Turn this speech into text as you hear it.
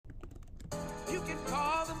You can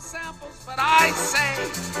call them samples, but I say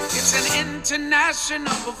it's an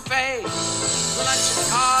international buffet. Lunch at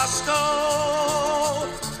Costco.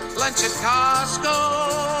 Lunch at Costco.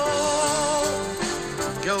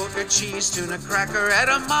 Yogurt, cheese, tuna, cracker,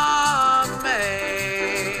 edamame.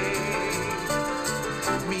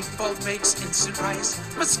 Meatball makes instant rice,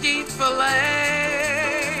 mesquite filet.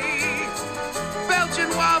 Belgian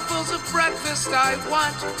waffles of breakfast I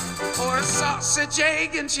want, or a sausage,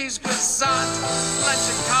 egg, and cheese croissant. Lunch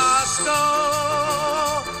at Costco.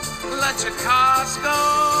 Lunch at Costco.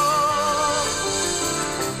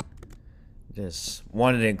 Just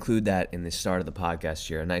wanted to include that in the start of the podcast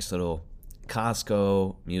here. A nice little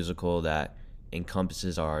Costco musical that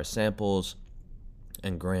encompasses our samples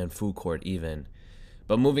and grand food court even.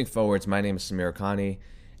 But moving forwards, my name is Samir Khani,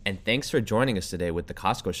 and thanks for joining us today with the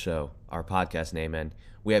Costco Show, our podcast name. And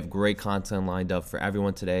we have great content lined up for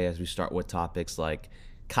everyone today as we start with topics like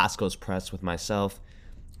Costco's Press with myself,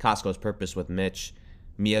 Costco's Purpose with Mitch,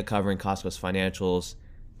 Mia covering Costco's financials,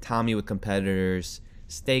 Tommy with competitors,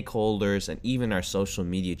 stakeholders, and even our social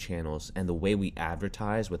media channels and the way we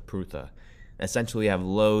advertise with Prutha. Essentially, we have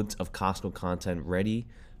loads of Costco content ready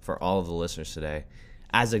for all of the listeners today.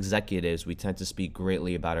 As executives, we tend to speak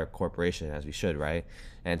greatly about our corporation, as we should, right?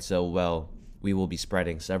 And so, we will be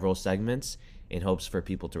spreading several segments in hopes for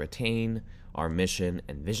people to retain our mission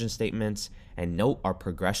and vision statements and note our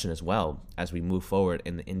progression as well as we move forward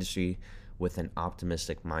in the industry with an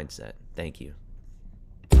optimistic mindset. Thank you.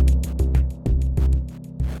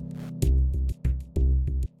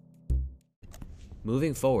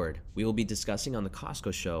 Moving forward, we will be discussing on the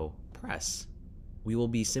Costco Show Press. We will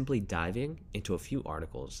be simply diving into a few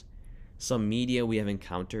articles, some media we have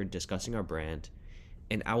encountered discussing our brand,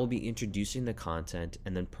 and I will be introducing the content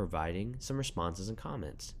and then providing some responses and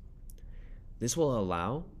comments. This will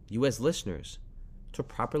allow you as listeners to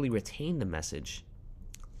properly retain the message,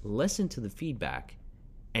 listen to the feedback,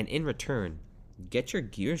 and in return, get your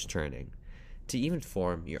gears turning to even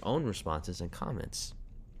form your own responses and comments.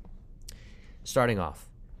 Starting off,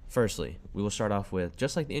 firstly, we will start off with,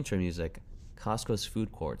 just like the intro music, Costco's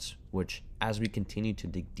food courts, which, as we continue to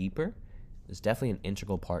dig deeper, is definitely an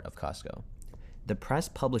integral part of Costco. The press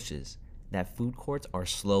publishes that food courts are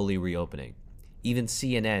slowly reopening. Even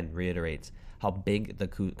CNN reiterates how big the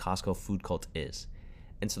Costco food cult is.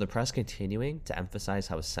 And so the press continuing to emphasize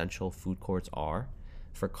how essential food courts are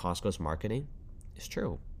for Costco's marketing is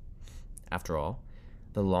true. After all,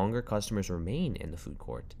 the longer customers remain in the food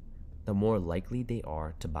court, the more likely they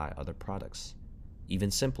are to buy other products.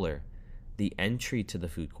 Even simpler, the entry to the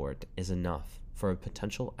food court is enough for a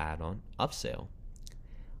potential add-on upsale.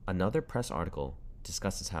 Another press article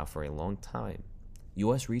discusses how for a long time,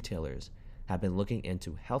 U.S. retailers have been looking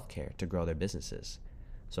into healthcare to grow their businesses.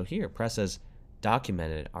 So here, press has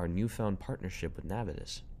documented our newfound partnership with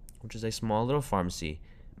Navitus, which is a small little pharmacy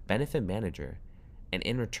benefit manager, and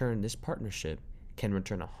in return, this partnership can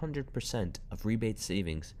return 100% of rebate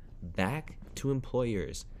savings back to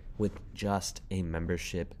employers with just a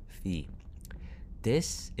membership fee.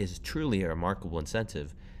 This is truly a remarkable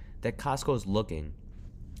incentive that Costco is looking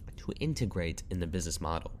to integrate in the business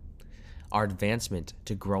model. Our advancement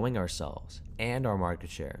to growing ourselves and our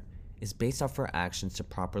market share is based off our actions to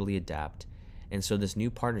properly adapt, and so this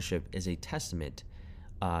new partnership is a testament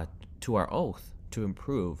to our oath to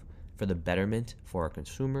improve for the betterment for our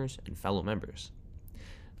consumers and fellow members.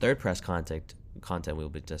 Third press content we'll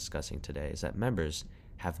be discussing today is that members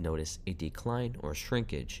have noticed a decline or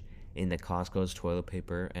shrinkage in the Costco's toilet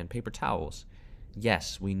paper and paper towels.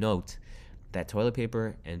 Yes, we note that toilet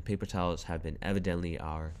paper and paper towels have been evidently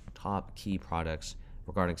our top key products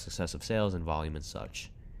regarding success of sales and volume and such.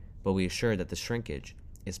 But we assure that the shrinkage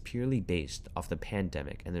is purely based off the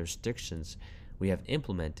pandemic, and the restrictions we have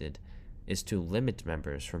implemented is to limit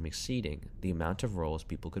members from exceeding the amount of rolls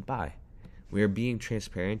people could buy. We are being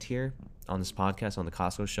transparent here on this podcast on the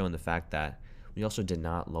Costco Show, and the fact that we also did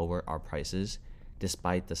not lower our prices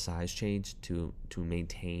despite the size change to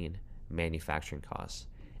maintain manufacturing costs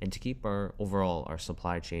and to keep our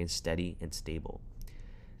supply chain steady and stable.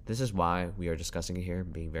 This is why we are discussing it here,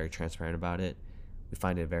 being very transparent about it. We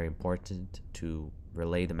find it very important to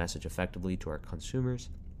relay the message effectively to our consumers,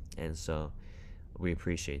 and so we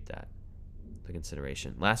appreciate that, the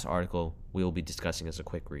consideration. Last article we will be discussing is a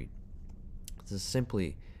quick read. This is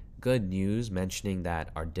simply good news mentioning that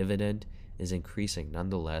our dividend is increasing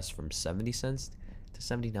nonetheless from 70 cents to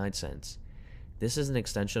 79 cents. This is an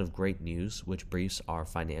extension of great news which briefs our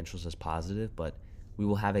financials as positive, but we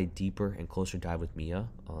will have a deeper and closer dive with Mia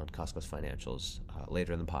on Costco's financials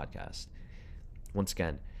later in the podcast. Once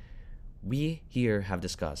again, we here have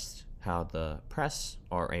discussed how the press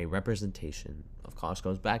are a representation of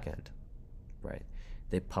Costco's backend, right?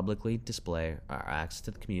 They publicly display our acts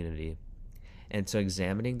to the community. And so,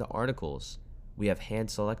 examining the articles we have hand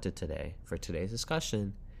selected today for today's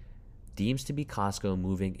discussion deems to be Costco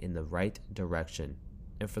moving in the right direction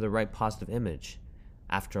and for the right positive image.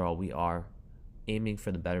 After all, we are aiming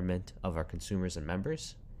for the betterment of our consumers and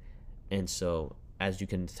members. And so, as you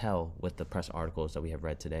can tell with the press articles that we have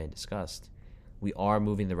read today and discussed, we are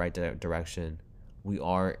moving the right direction. We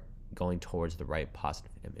are going towards the right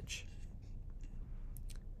positive image.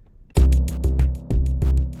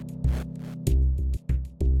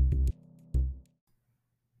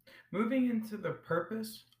 Moving into the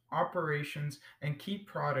purpose, operations, and key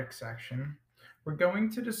product section, we're going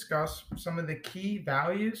to discuss some of the key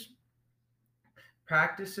values,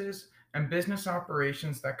 practices, and business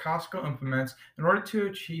operations that Costco implements in order to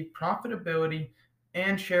achieve profitability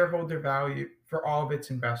and shareholder value for all of its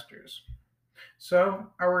investors. So,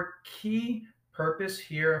 our key purpose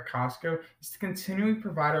here at Costco is to continually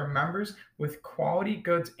provide our members with quality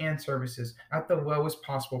goods and services at the lowest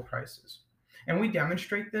possible prices. And we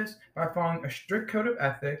demonstrate this by following a strict code of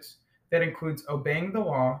ethics that includes obeying the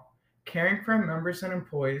law, caring for our members and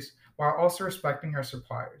employees, while also respecting our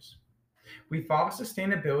suppliers. We follow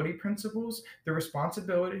sustainability principles, the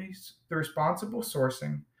responsible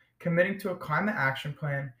sourcing, committing to a climate action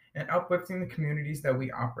plan, and uplifting the communities that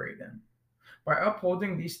we operate in. By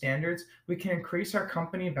upholding these standards, we can increase our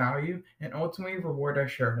company value and ultimately reward our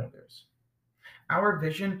shareholders. Our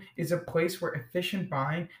vision is a place where efficient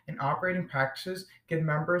buying and operating practices give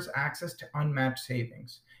members access to unmatched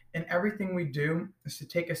savings, and everything we do is to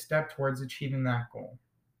take a step towards achieving that goal.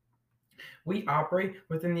 We operate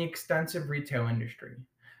within the extensive retail industry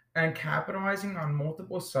and capitalizing on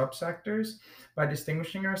multiple subsectors by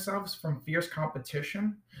distinguishing ourselves from fierce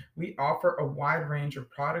competition. We offer a wide range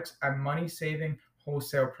of products at money-saving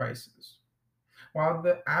wholesale prices. While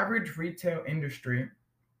the average retail industry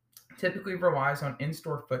typically relies on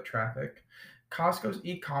in-store foot traffic, Costco's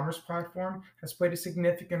e-commerce platform has played a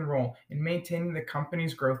significant role in maintaining the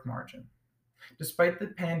company's growth margin. Despite the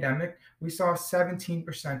pandemic, we saw a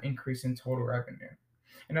 17% increase in total revenue.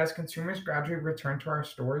 And as consumers gradually return to our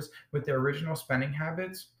stores with their original spending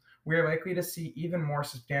habits, we are likely to see even more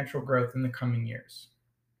substantial growth in the coming years.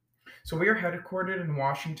 So we are headquartered in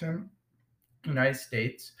Washington, United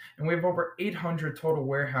States, and we have over 800 total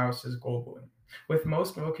warehouses globally, with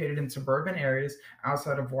most located in suburban areas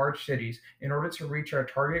outside of large cities in order to reach our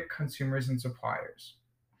target consumers and suppliers.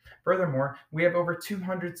 Furthermore, we have over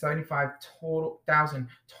 275,000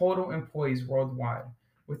 total employees worldwide,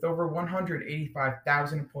 with over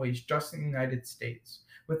 185,000 employees just in the United States,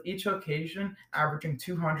 with each location averaging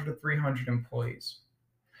 200 to 300 employees.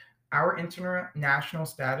 Our international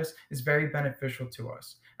status is very beneficial to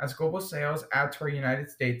us, as global sales add to our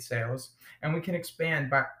United States sales, and we can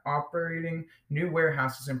expand by operating new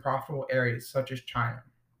warehouses in profitable areas such as China.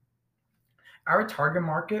 Our target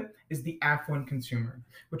market is the affluent consumer,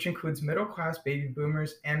 which includes middle-class baby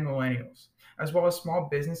boomers and millennials, as well as small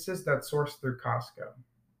businesses that source through Costco.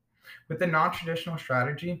 With the non-traditional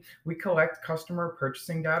strategy, we collect customer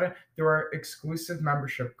purchasing data through our exclusive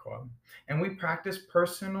membership club, and we practice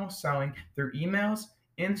personal selling through emails,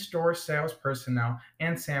 in-store sales personnel,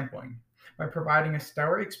 and sampling by providing a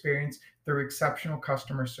stellar experience through exceptional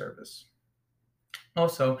customer service.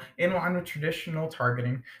 Also, in line with traditional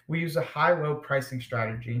targeting, we use a high-low pricing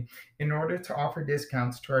strategy in order to offer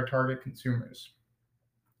discounts to our target consumers.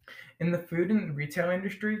 In the food and retail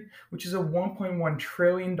industry, which is a $1.1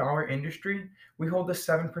 trillion industry, we hold a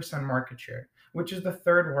 7% market share, which is the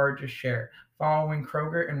third largest share, following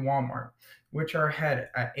Kroger and Walmart, which are ahead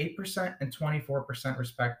at 8% and 24%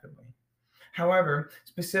 respectively. However,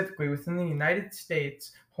 specifically within the United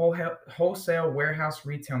States wholesale warehouse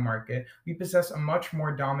retail market, we possess a much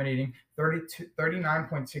more dominating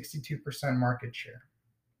 39.62% market share,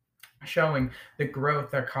 showing the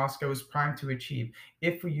growth that Costco is primed to achieve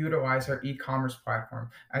if we utilize our e-commerce platform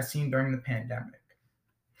as seen during the pandemic.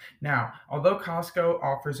 Now, although Costco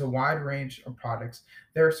offers a wide range of products,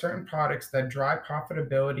 there are certain products that drive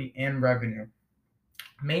profitability and revenue,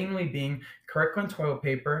 mainly being Kirkland toilet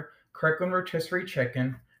paper, Kirkland rotisserie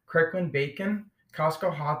chicken, Kirkland bacon,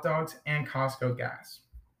 Costco hot dogs, and Costco gas.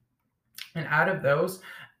 And out of those,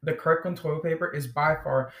 the Kirkland toilet paper is by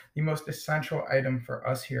far the most essential item for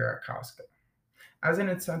us here at Costco. As an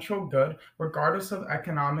essential good, regardless of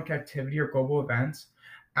economic activity or global events,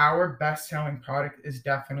 our best-selling product is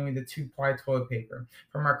definitely the two-ply toilet paper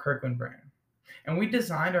from our Kirkland brand. And we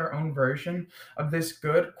designed our own version of this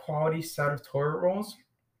good quality set of toilet rolls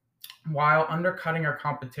while undercutting our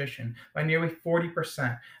competition by nearly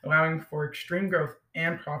 40%, allowing for extreme growth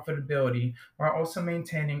and profitability while also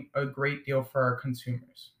maintaining a great deal for our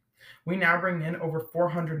consumers. We now bring in over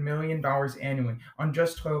 $400 million annually on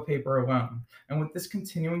just toilet paper alone. And with this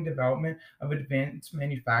continuing development of advanced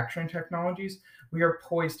manufacturing technologies, we are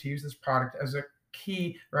poised to use this product as a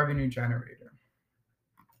key revenue generator.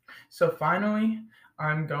 So finally,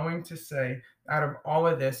 I'm going to say, out of all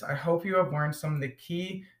of this, I hope you have learned some of the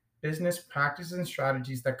key business practices and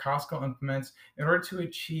strategies that Costco implements in order to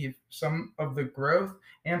achieve some of the growth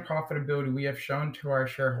and profitability we have shown to our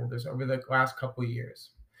shareholders over the last couple of years.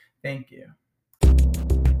 Thank you.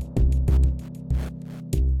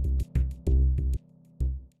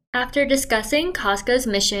 After discussing Costco's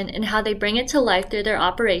mission and how they bring it to life through their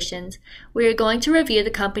operations, we are going to review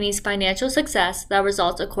the company's financial success that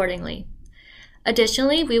results accordingly.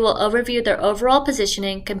 Additionally, we will overview their overall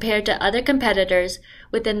positioning compared to other competitors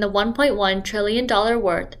within the $1.1 trillion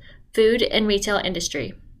worth food and retail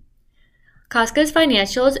industry. Costco's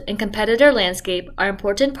financials and competitor landscape are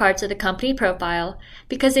important parts of the company profile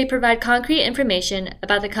because they provide concrete information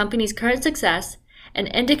about the company's current success and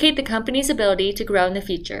indicate the company's ability to grow in the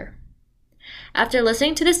future. After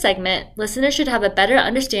listening to this segment, listeners should have a better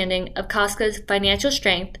understanding of Costco's financial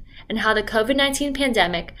strength and how the COVID-19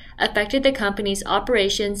 pandemic affected the company's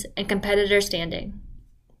operations and competitor standing.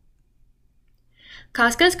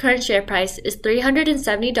 Costco's current share price is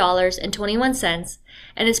 $370.21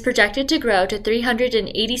 and is projected to grow to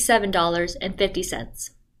 $387.50.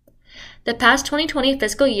 The past 2020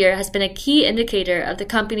 fiscal year has been a key indicator of the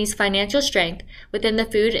company's financial strength within the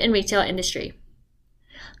food and retail industry.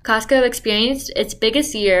 Costco experienced its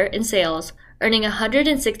biggest year in sales, earning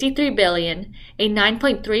 $163 billion, a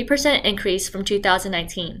 9.3% increase from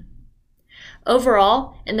 2019.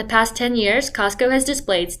 Overall, in the past 10 years, Costco has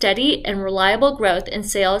displayed steady and reliable growth in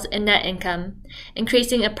sales and net income,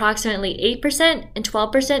 increasing approximately 8% and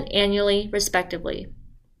 12% annually, respectively.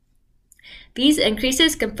 These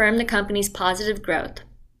increases confirm the company's positive growth.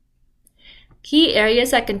 Key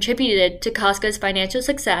areas that contributed to Costco's financial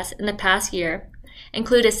success in the past year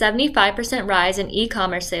include a 75% rise in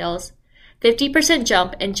e-commerce sales, 50%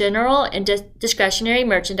 jump in general and discretionary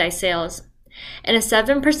merchandise sales, and a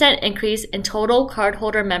 7% increase in total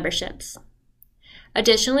cardholder memberships.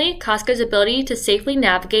 Additionally, Costco's ability to safely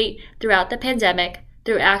navigate throughout the pandemic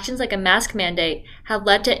through actions like a mask mandate have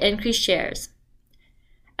led to increased shares.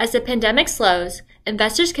 As the pandemic slows,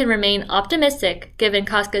 investors can remain optimistic given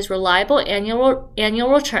Costco's reliable annual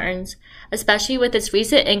returns, especially with its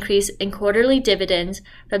recent increase in quarterly dividends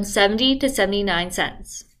from 70 to 79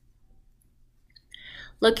 cents.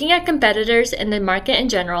 Looking at competitors in the market in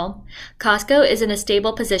general, Costco is in a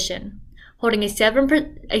stable position, holding a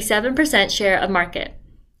 7% share of market.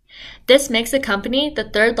 This makes the company the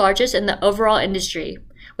third largest in the overall industry,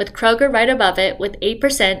 with Kroger right above it with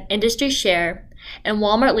 8% industry share and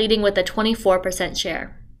Walmart leading with a 24%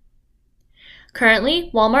 share.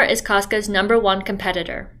 Currently, Walmart is Costco's #1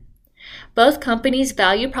 competitor. Both companies'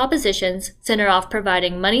 value propositions center off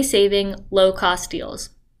providing money-saving, low-cost deals.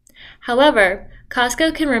 However,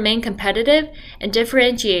 Costco can remain competitive and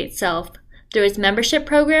differentiate itself through its membership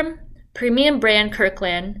program, premium brand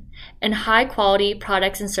Kirkland, and high-quality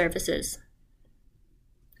products and services.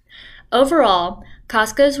 Overall,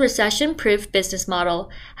 Costco's recession-proof business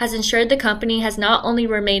model has ensured the company has not only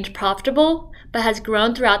remained profitable, but has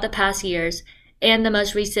grown throughout the past years and the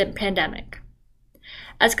most recent pandemic.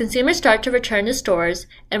 As consumers start to return to stores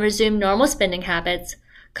and resume normal spending habits,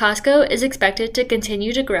 Costco is expected to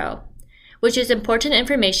continue to grow, which is important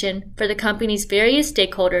information for the company's various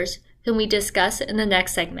stakeholders whom we discuss in the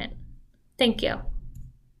next segment. Thank you.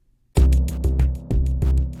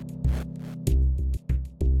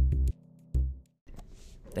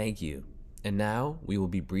 Thank you. And now we will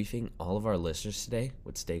be briefing all of our listeners today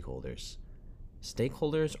with stakeholders.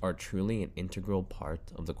 Stakeholders are truly an integral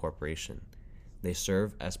part of the corporation. They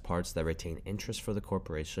serve as parts that retain interest for the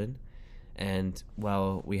corporation. And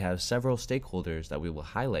while we have several stakeholders that we will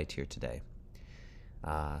highlight here today,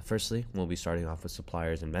 firstly, we'll be starting off with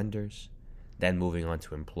suppliers and vendors, then moving on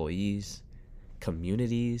to employees,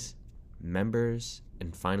 communities, members,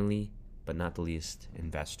 and finally, but not the least,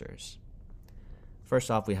 investors. First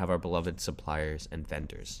off, we have our beloved suppliers and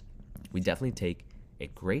vendors. We definitely take a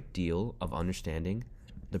great deal of understanding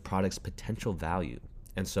the product's potential value,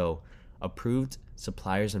 and so approved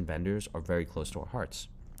suppliers and vendors are very close to our hearts.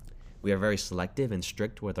 We are very selective and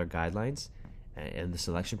strict with our guidelines and the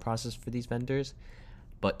selection process for these vendors,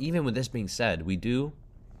 but even with this being said, we do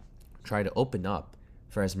try to open up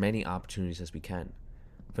for as many opportunities as we can.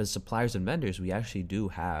 For the suppliers and vendors, we actually do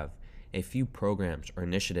have a few programs or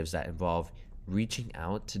initiatives that involve reaching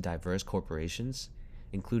out to diverse corporations,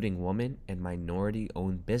 including women and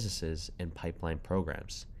minority-owned businesses and pipeline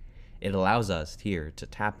programs. It allows us here to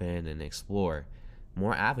tap in and explore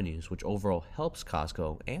more avenues, which overall helps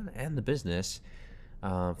Costco and the business,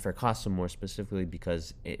 for Costco more specifically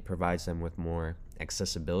because it provides them with more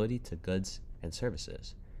accessibility to goods and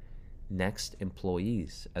services. Next,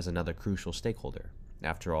 employees as another crucial stakeholder.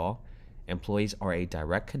 After all, employees are a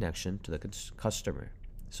direct connection to the customer,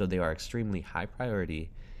 so they are extremely high priority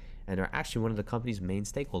and are actually one of the company's main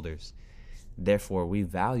stakeholders. Therefore, we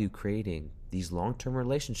value creating these long-term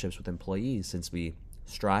relationships with employees since we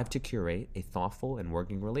strive to curate a thoughtful and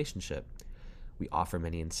working relationship. We offer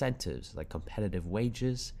many incentives like competitive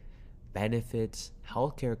wages, benefits,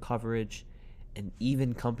 healthcare coverage, and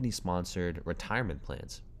even company-sponsored retirement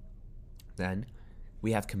plans. Then,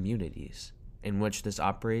 we have communities in which this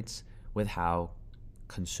operates with how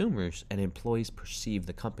consumers and employees perceive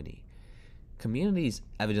the company. Communities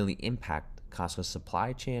evidently impact Costco's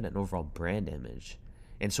supply chain and overall brand image.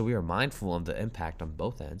 And so we are mindful of the impact on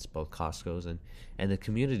both ends, both Costco's and the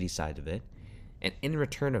community side of it. And in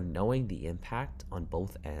return of knowing the impact on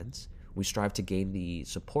both ends, we strive to gain the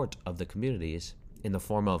support of the communities in the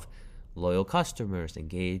form of loyal customers,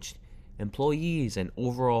 engaged employees, and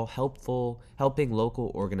overall helping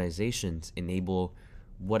local organizations enable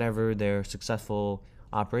whatever their successful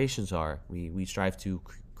operations are. We strive to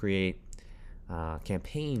create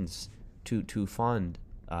campaigns to fund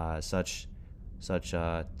such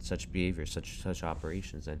behaviors, such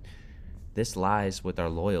operations, and this lies with our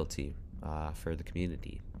loyalty for the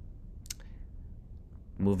community.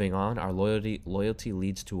 Moving on, our loyalty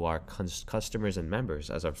leads to our customers and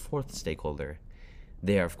members as our fourth stakeholder.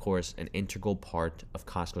 They are, of course, an integral part of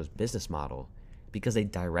Costco's business model because they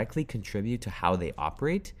directly contribute to how they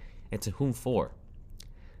operate and to whom for.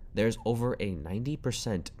 There's over a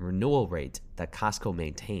 90% renewal rate that Costco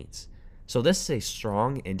maintains. So this is a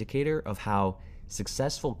strong indicator of how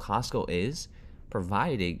successful Costco is,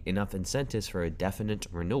 providing enough incentives for a definite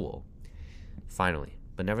renewal. Finally,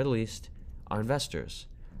 but never the least, our investors.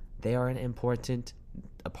 They are an important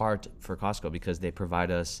part for Costco because they provide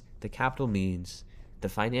us the capital means, the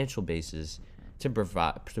financial basis to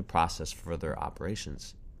process further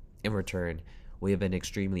operations. In return, we have been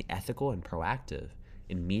extremely ethical and proactive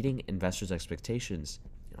in meeting investors' expectations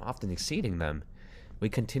and often exceeding them. We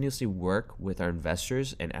continuously work with our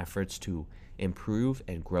investors in efforts to improve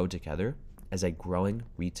and grow together as a growing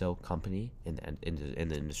retail company in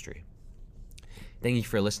the industry. Thank you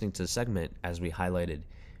for listening to the segment as we highlighted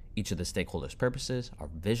each of the stakeholders' purposes, our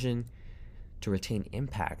vision to retain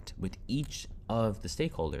impact with each of the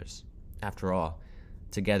stakeholders. After all,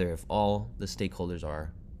 together, if all the stakeholders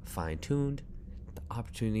are fine-tuned, the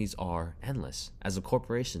opportunities are endless as a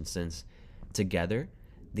corporation, since together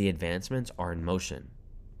the advancements are in motion.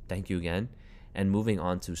 Thank you again, and moving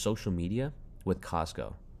on to social media with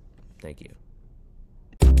Costco. Thank you.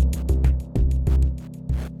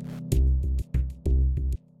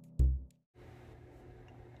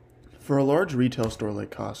 For a large retail store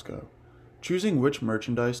like Costco, choosing which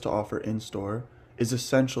merchandise to offer in-store is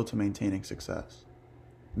essential to maintaining success.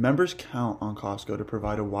 Members count on Costco to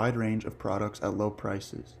provide a wide range of products at low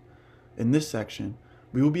prices. In this section,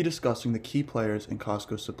 we will be discussing the key players in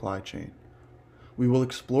Costco's supply chain. We will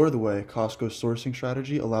explore the way Costco's sourcing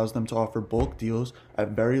strategy allows them to offer bulk deals at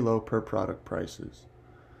very low per product prices.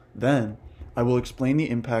 Then, I will explain the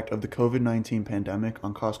impact of the COVID-19 pandemic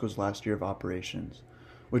on Costco's last year of operations,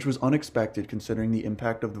 which was unexpected considering the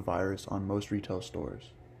impact of the virus on most retail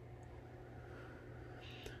stores.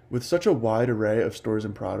 With such a wide array of stores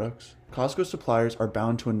and products, Costco suppliers are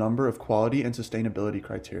bound to a number of quality and sustainability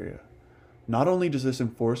criteria. Not only does this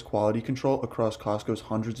enforce quality control across Costco's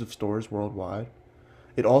hundreds of stores worldwide,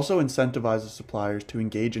 it also incentivizes suppliers to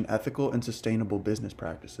engage in ethical and sustainable business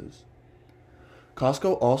practices.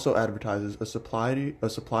 Costco also advertises a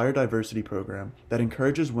supplier diversity program that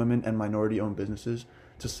encourages women and minority-owned businesses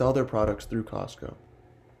to sell their products through Costco.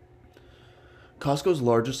 Costco's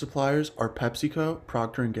largest suppliers are PepsiCo,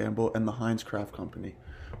 Procter & Gamble, and the Heinz Kraft Company,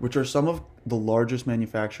 which are some of the largest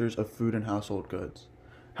manufacturers of food and household goods.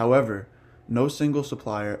 However, no single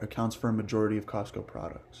supplier accounts for a majority of Costco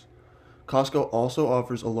products. Costco also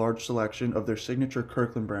offers a large selection of their signature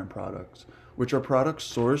Kirkland brand products, which are products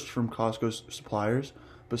sourced from Costco's suppliers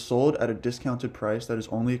but sold at a discounted price that is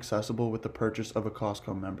only accessible with the purchase of a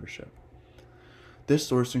Costco membership. This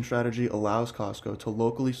sourcing strategy allows Costco to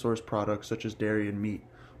locally source products such as dairy and meat,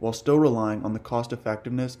 while still relying on the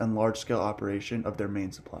cost-effectiveness and large-scale operation of their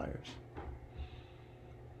main suppliers.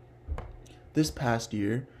 This past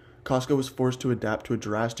year, Costco was forced to adapt to a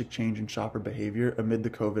drastic change in shopper behavior amid the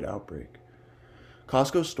COVID outbreak.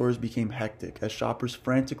 Costco stores became hectic as shoppers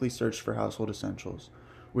frantically searched for household essentials,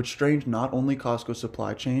 which strained not only Costco's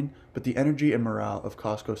supply chain, but the energy and morale of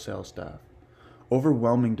Costco sales staff.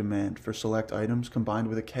 Overwhelming demand for select items combined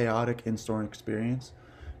with a chaotic in-store experience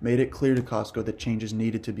made it clear to Costco that changes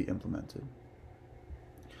needed to be implemented.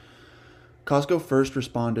 Costco first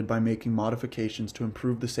responded by making modifications to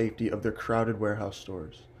improve the safety of their crowded warehouse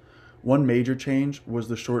stores. One major change was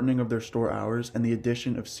the shortening of their store hours and the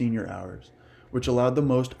addition of senior hours, which allowed the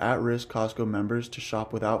most at-risk Costco members to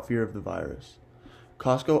shop without fear of the virus.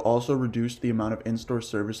 Costco also reduced the amount of in-store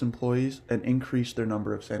service employees and increased their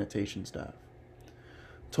number of sanitation staff.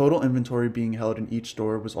 Total inventory being held in each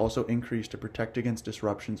store was also increased to protect against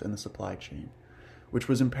disruptions in the supply chain, which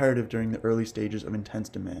was imperative during the early stages of intense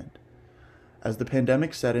demand. As the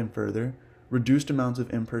pandemic set in further, reduced amounts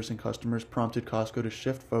of in-person customers prompted Costco to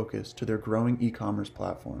shift focus to their growing e-commerce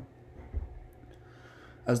platform.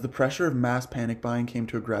 As the pressure of mass panic buying came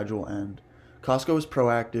to a gradual end, Costco was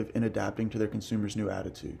proactive in adapting to their consumers' new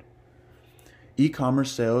attitude.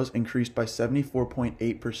 E-commerce sales increased by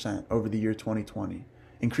 74.8% over the year 2020,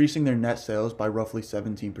 increasing their net sales by roughly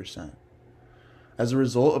 17%. As a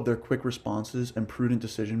result of their quick responses and prudent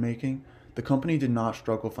decision-making, the company did not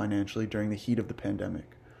struggle financially during the heat of the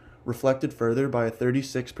pandemic, reflected further by a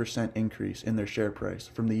 36% increase in their share price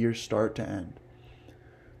from the year's start to end.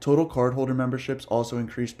 Total cardholder memberships also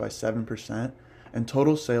increased by 7%, and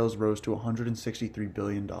total sales rose to $163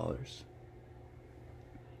 billion.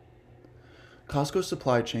 Costco's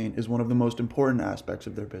supply chain is one of the most important aspects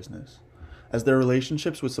of their business, as their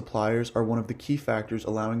relationships with suppliers are one of the key factors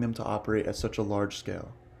allowing them to operate at such a large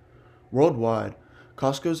scale. Worldwide,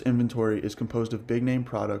 Costco's inventory is composed of big-name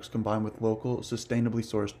products combined with local, sustainably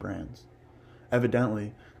sourced brands.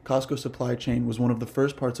 Evidently, Costco's supply chain was one of the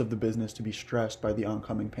first parts of the business to be stressed by the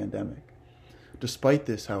oncoming pandemic. Despite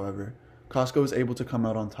this, however, Costco was able to come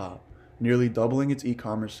out on top, nearly doubling its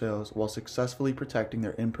e-commerce sales while successfully protecting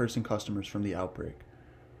their in-person customers from the outbreak.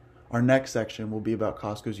 Our next section will be about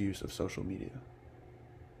Costco's use of social media.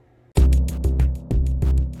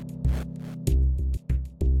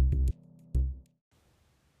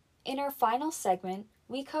 In our final segment,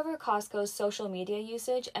 we cover Costco's social media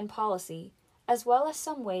usage and policy, as well as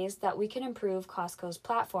some ways that we can improve Costco's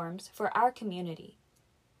platforms for our community.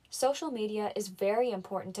 Social media is very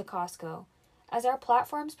important to Costco, as our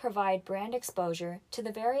platforms provide brand exposure to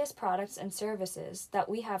the various products and services that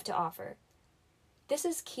we have to offer. This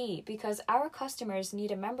is key because our customers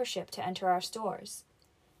need a membership to enter our stores.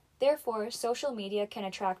 Therefore, social media can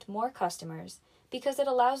attract more customers because it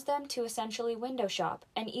allows them to essentially window shop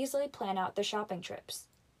and easily plan out their shopping trips.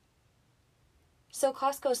 So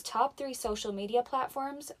Costco's top 3 social media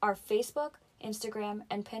platforms are Facebook, Instagram,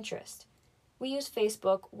 and Pinterest. We use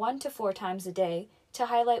Facebook 1 to 4 times a day to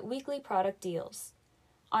highlight weekly product deals.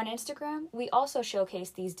 On Instagram, we also showcase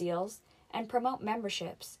these deals and promote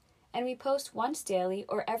memberships, and we post once daily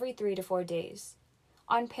or every 3 to 4 days.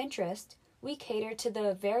 On Pinterest, we cater to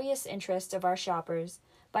the various interests of our shoppers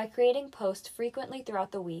by creating posts frequently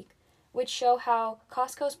throughout the week, which show how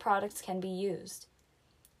Costco's products can be used.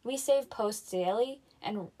 We save posts daily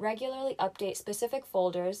and regularly update specific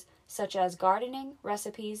folders such as gardening,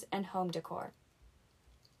 recipes, and home decor.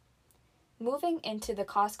 Moving into the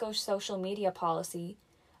Costco social media policy,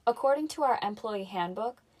 according to our employee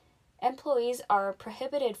handbook, employees are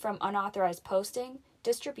prohibited from unauthorized posting,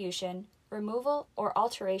 distribution, removal, or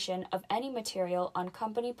alteration of any material on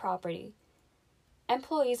company property.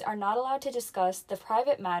 Employees are not allowed to discuss the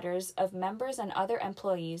private matters of members and other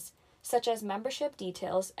employees, such as membership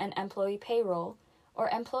details and employee payroll, or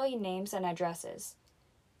employee names and addresses.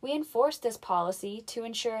 We enforce this policy to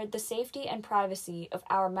ensure the safety and privacy of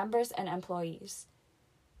our members and employees.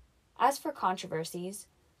 As for controversies,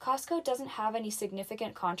 Costco doesn't have any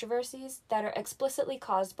significant controversies that are explicitly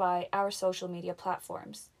caused by our social media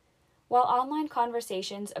platforms. While online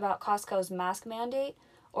conversations about Costco's mask mandate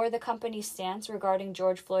or the company's stance regarding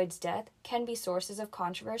George Floyd's death can be sources of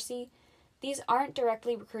controversy, these aren't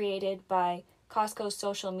directly created by Costco's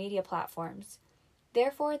social media platforms.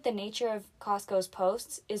 Therefore, the nature of Costco's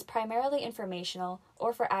posts is primarily informational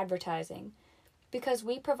or for advertising, because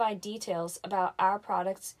we provide details about our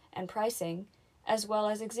products and pricing, as well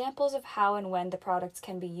as examples of how and when the products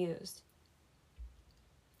can be used.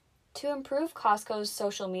 To improve Costco's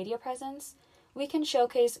social media presence, we can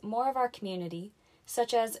showcase more of our community,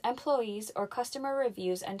 such as employees or customer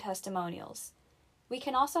reviews and testimonials. We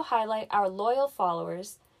can also highlight our loyal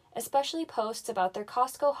followers, especially posts about their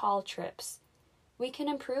Costco haul trips. We can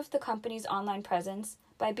improve the company's online presence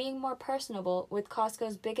by being more personable with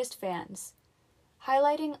Costco's biggest fans.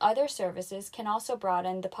 Highlighting other services can also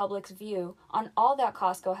broaden the public's view on all that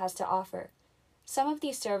Costco has to offer. Some of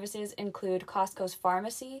these services include Costco's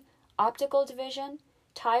pharmacy, optical division,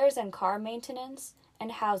 tires and car maintenance,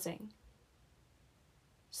 and housing.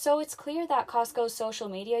 So it's clear that Costco's social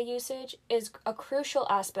media usage is a crucial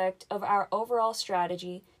aspect of our overall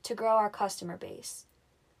strategy to grow our customer base.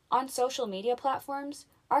 On social media platforms,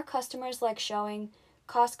 our customers like showing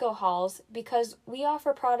Costco hauls because we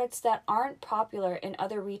offer products that aren't popular in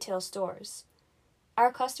other retail stores.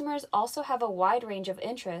 Our customers also have a wide range of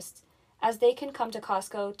interests, as they can come to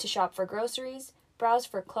Costco to shop for groceries, browse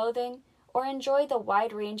for clothing, or enjoy the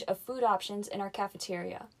wide range of food options in our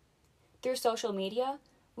cafeteria. Through social media,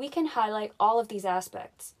 we can highlight all of these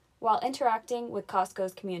aspects while interacting with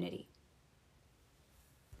Costco's community.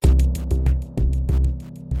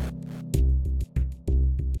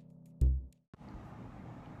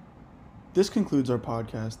 This concludes our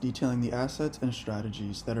podcast detailing the assets and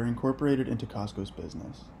strategies that are incorporated into Costco's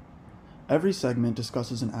business. Every segment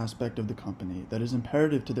discusses an aspect of the company that is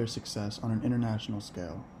imperative to their success on an international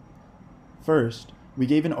scale. First, we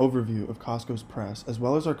gave an overview of Costco's press as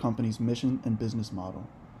well as our company's mission and business model.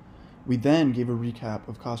 We then gave a recap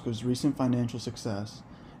of Costco's recent financial success,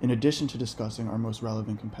 in addition to discussing our most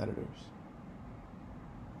relevant competitors.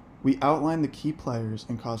 We outlined the key players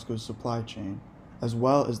in Costco's supply chain, as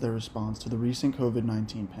well as their response to the recent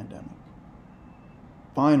COVID-19 pandemic.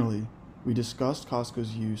 Finally, we discussed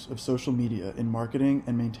Costco's use of social media in marketing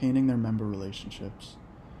and maintaining their member relationships.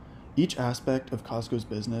 Each aspect of Costco's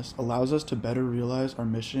business allows us to better realize our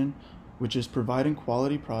mission, which is providing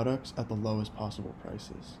quality products at the lowest possible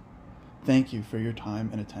prices. Thank you for your time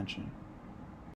and attention.